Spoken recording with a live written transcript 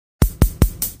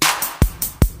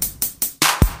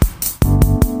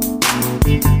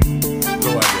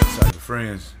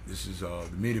friends, this is the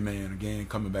MIDI Man again,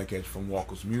 coming back at you from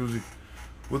Walker's Music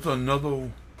with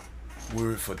another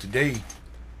word for today.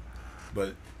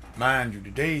 But mind you,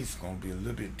 today's going to be a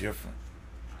little bit different.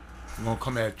 We're going to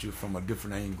come at you from a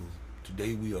different angle.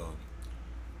 Today we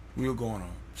are going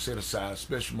to set aside a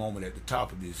special moment at the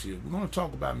top of this here. We're going to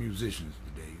talk about musicians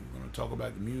today. We're going to talk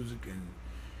about the music and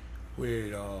where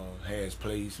it has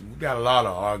place. And we got a lot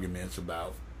of arguments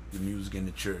about the music in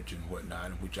the church and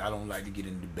whatnot, which I don't like to get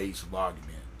into debates of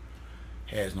argument.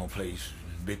 Has no place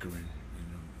in bickering,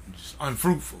 just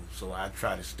unfruitful. So I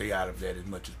try to stay out of that as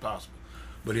much as possible.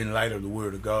 But in light of the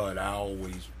Word of God, I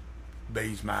always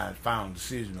base my final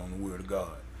decision on the Word of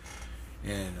God.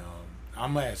 And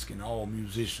I'm asking all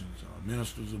musicians,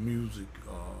 ministers of music,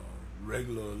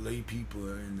 regular lay people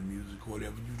in the music,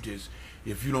 whatever,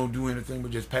 if you don't do anything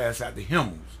but just pass out the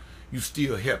hymnals, you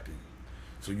still helping.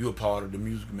 So you're part of the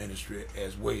music ministry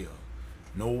as well.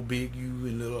 No big U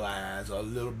and little I's, or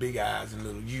little big I's and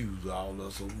little U's, all of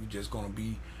us. So we're just gonna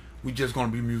be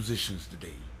musicians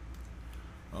today.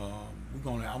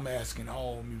 I'm asking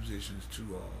all musicians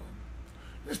to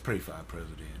let's pray for our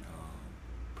president,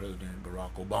 President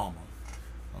Barack Obama.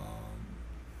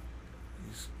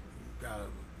 He's got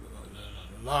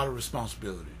a lot of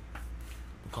responsibility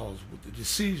because with the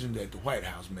decision that the White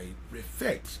House made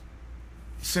affects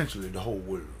essentially the whole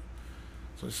world.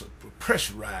 So it's a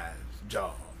pressurized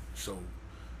job. So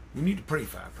we need to pray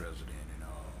for our president, and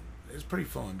let's pray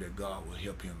for him that God will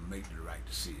help him make the right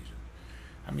decision.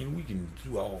 I mean, we can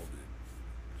do all the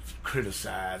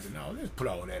criticize and all. Let's put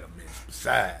all that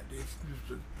aside. It's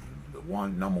the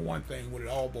number one thing what it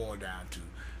all boils down to.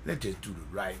 Let's just do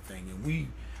the right thing.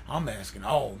 And I'm asking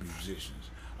all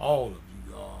musicians, all of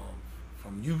you,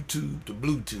 from YouTube to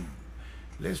Bluetooth,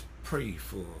 let's pray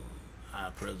for our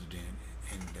president,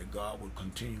 and that God will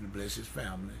continue to bless his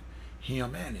family,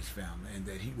 him and his family, and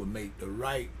that he will make the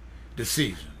right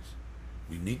decisions.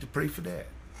 We need to pray for that.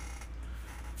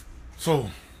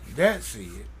 So, that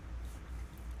said,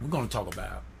 we're going to talk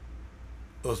about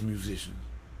us musicians.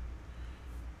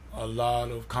 A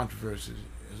lot of controversy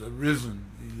has arisen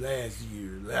these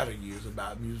latter years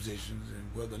about musicians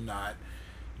and whether or not,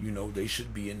 they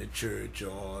should be in the church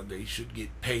or they should get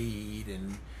paid,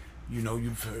 and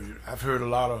I've heard a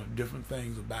lot of different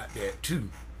things about that too.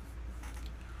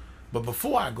 But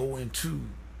before I go into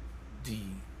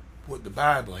what the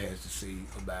Bible has to say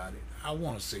about it, I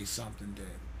want to say something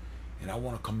and I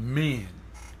want to commend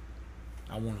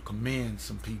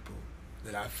some people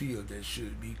that I feel that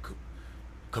should be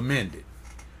commended.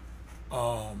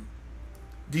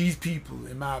 These people,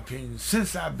 in my opinion,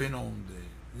 since I've been on the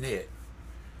net,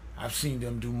 I've seen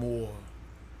them do more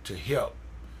to help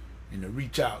and to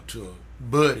reach out to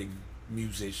budding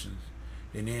musicians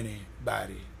than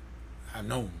anybody I've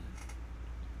known.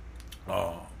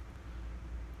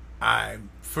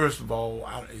 First of all,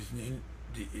 and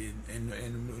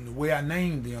the way I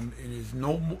named them,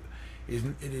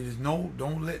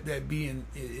 don't let that be in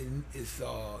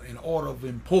order of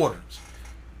importance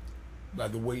by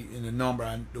the way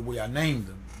the way I named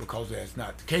them, because that's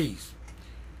not the case.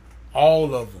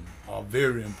 All of them are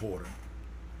very important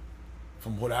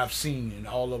from what I've seen, and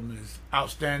all of them is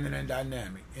outstanding and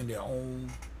dynamic in their own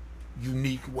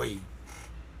unique way.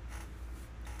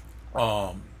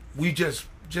 We just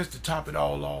to top it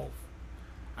all off,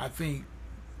 I think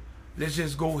let's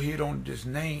just go ahead on this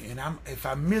name, and if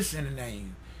I miss any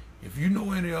name, if you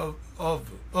know any of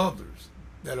others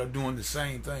that are doing the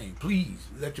same thing, please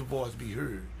let your voice be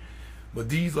heard. But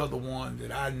these are the ones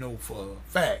that I know for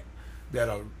a fact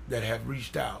that have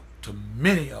reached out to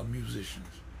many of musicians.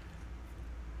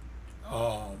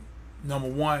 Number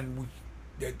one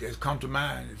that's come to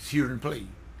mind is Hear and Play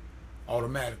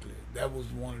automatically. That was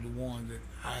one of the ones that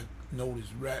I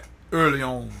noticed right early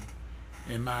on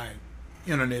in my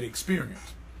internet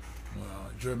experience.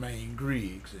 Jermaine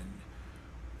Griggs, and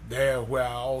there where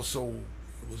I also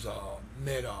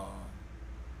met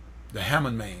the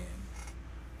Hammond Man,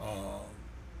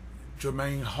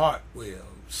 Jermaine Hartwell,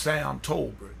 Sam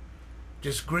Tolbert,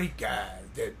 just great guys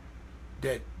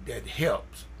that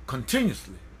helps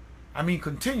continuously. I mean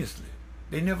continuously.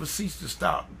 They never cease to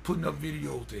stop putting up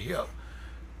videos to help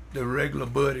the regular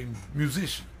budding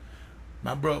musician.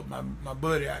 My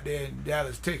buddy out there in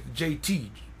Dallas, Texas, JT,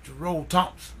 Jerome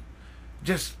Thompson,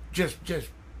 just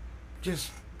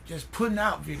putting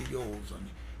out videos on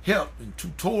help and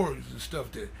tutorials and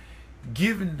stuff, that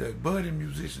giving the budding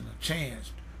musician a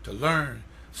chance to learn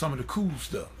some of the cool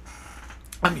stuff.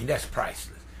 I mean, that's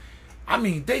priceless. I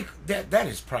mean, that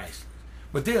is priceless.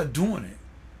 But they are doing it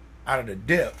out of the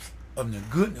depths of the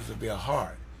goodness of their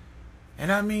heart. And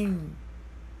I mean,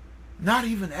 not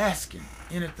even asking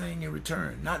anything in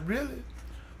return. Not really.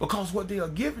 Because what they are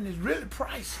giving is really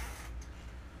priceless.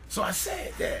 So I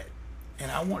said that.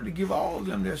 And I wanted to give all of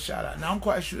them their shout out. Now I'm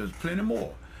quite sure there's plenty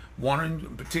more. One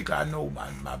in particular, I know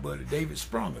my buddy David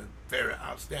Sprunger, very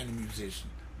outstanding musician,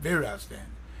 very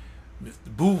outstanding.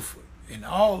 Mr. Buford and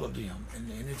all of them, and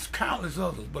it's countless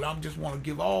others, but I just want to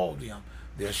give all of them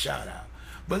their shout out.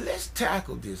 But let's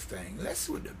tackle this thing. Let's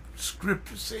see what the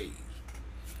scripture says.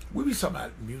 We be talking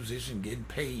about musicians getting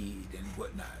paid and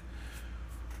whatnot.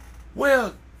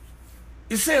 Well,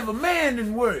 it said if a man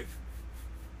didn't work,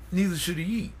 neither should he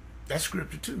eat. That's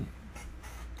scripture too.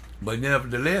 But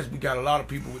nevertheless, we got a lot of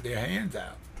people with their hands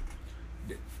out,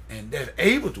 and they're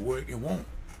able to work and won't.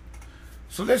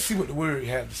 So let's see what the word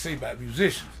has to say about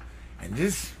musicians. And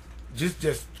this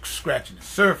just scratching the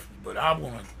surface, but I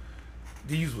want to,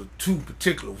 these were two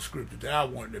particular scriptures that I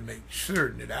wanted to make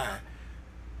certain that I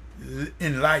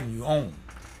enlighten you on.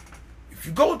 If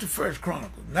you go to 1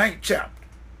 Chronicles, 9th chapter,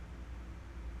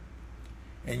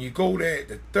 and you go there at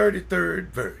the 33rd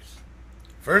verse,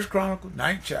 1 Chronicles,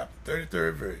 9th chapter,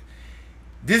 33rd verse,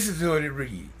 this is what it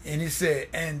reads. And it said,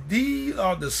 and these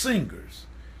are the singers,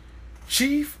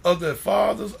 chief of the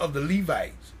fathers of the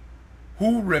Levites,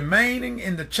 who remaining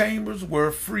in the chambers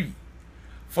were free,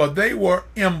 for they were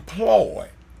employed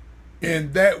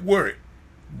in that work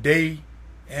day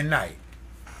and night.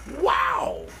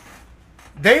 Wow!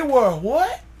 They were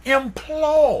what?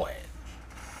 Employed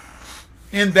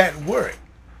in that work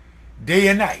day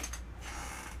and night.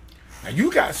 Now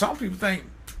you got some people think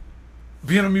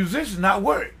being a musician is not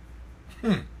work.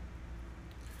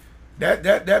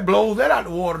 That blows that out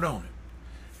the water, don't it?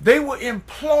 They were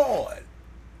employed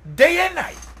day and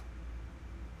night.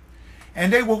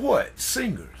 And they were what?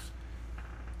 Singers.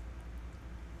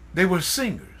 They were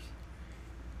singers.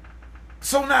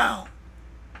 So now,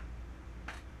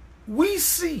 we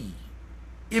see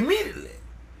immediately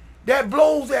that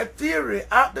blows that theory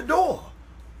out the door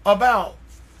about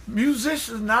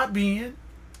musicians not being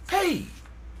paid.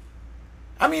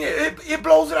 I mean, it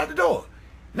blows it out the door.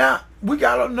 Now, we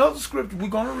got another scripture we're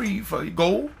going to read for you.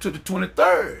 Go to the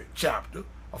 23rd chapter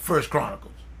of 1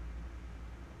 Chronicles.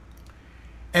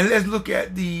 And let's look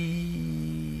at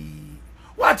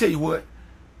well, I tell you what.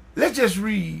 Let's just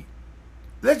read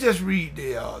the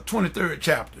 23rd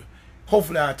chapter.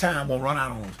 Hopefully our time won't run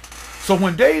out on us. So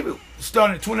when David,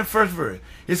 starting at 21st verse,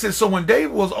 it says, so when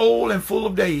David was old and full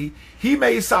of days, he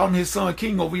made Solomon his son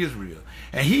king over Israel.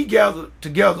 And he gathered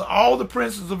together all the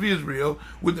princes of Israel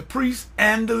with the priests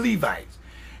and the Levites.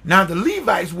 Now the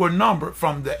Levites were numbered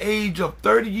from the age of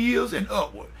 30 years and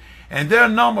upward. And their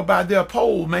number by their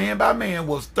poll, man by man,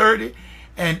 was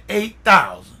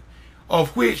 38,000,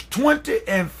 of which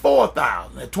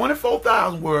 24,000, and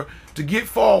 24,000 were to get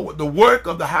forward the work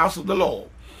of the house of the Lord.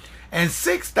 And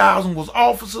 6,000 was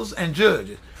officers and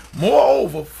judges.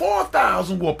 Moreover,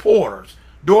 4,000 were porters,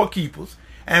 doorkeepers,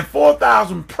 and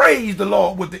 4,000 praised the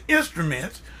Lord with the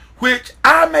instruments which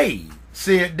I made,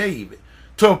 said David,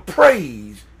 to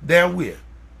praise therewith.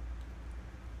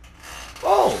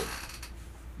 Oh,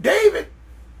 David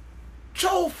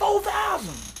chose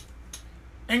 4,000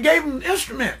 and gave them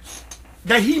instruments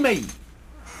that he made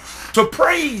to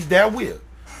praise therewith.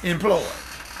 Employed.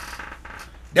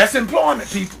 That's employment,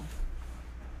 people.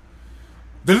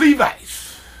 The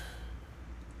Levites.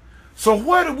 So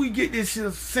where do we get this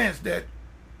sense that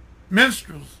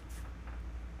minstrels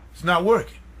is not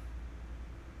working?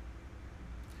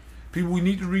 People, we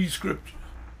need to read scripture.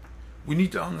 We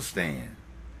need to understand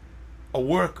a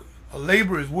worker, a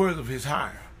laborer is worthy of his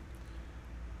hire.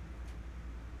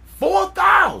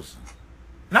 4,000,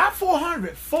 not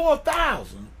 400,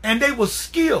 4,000, and they were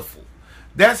skillful.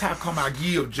 That's how come I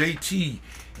give JT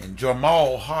and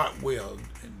Jamal Hartwell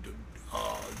and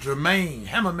Jermaine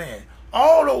Hammerman,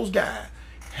 all those guys,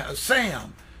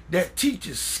 Sam, that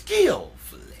teaches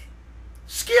skillfully,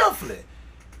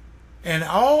 and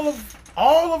all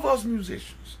of us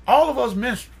musicians, all of us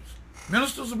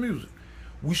ministers of music,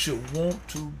 we should want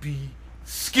to be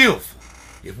skillful.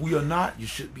 If we are not, you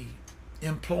should be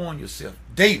employing yourself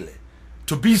daily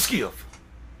to be skillful.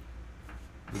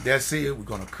 With that said, we're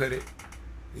going to cut it.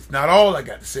 It's not all I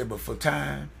got to say, but for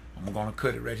time, I'm going to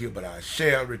cut it right here, but I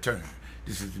shall return.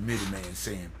 This is the Middleman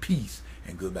saying peace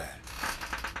and goodbye.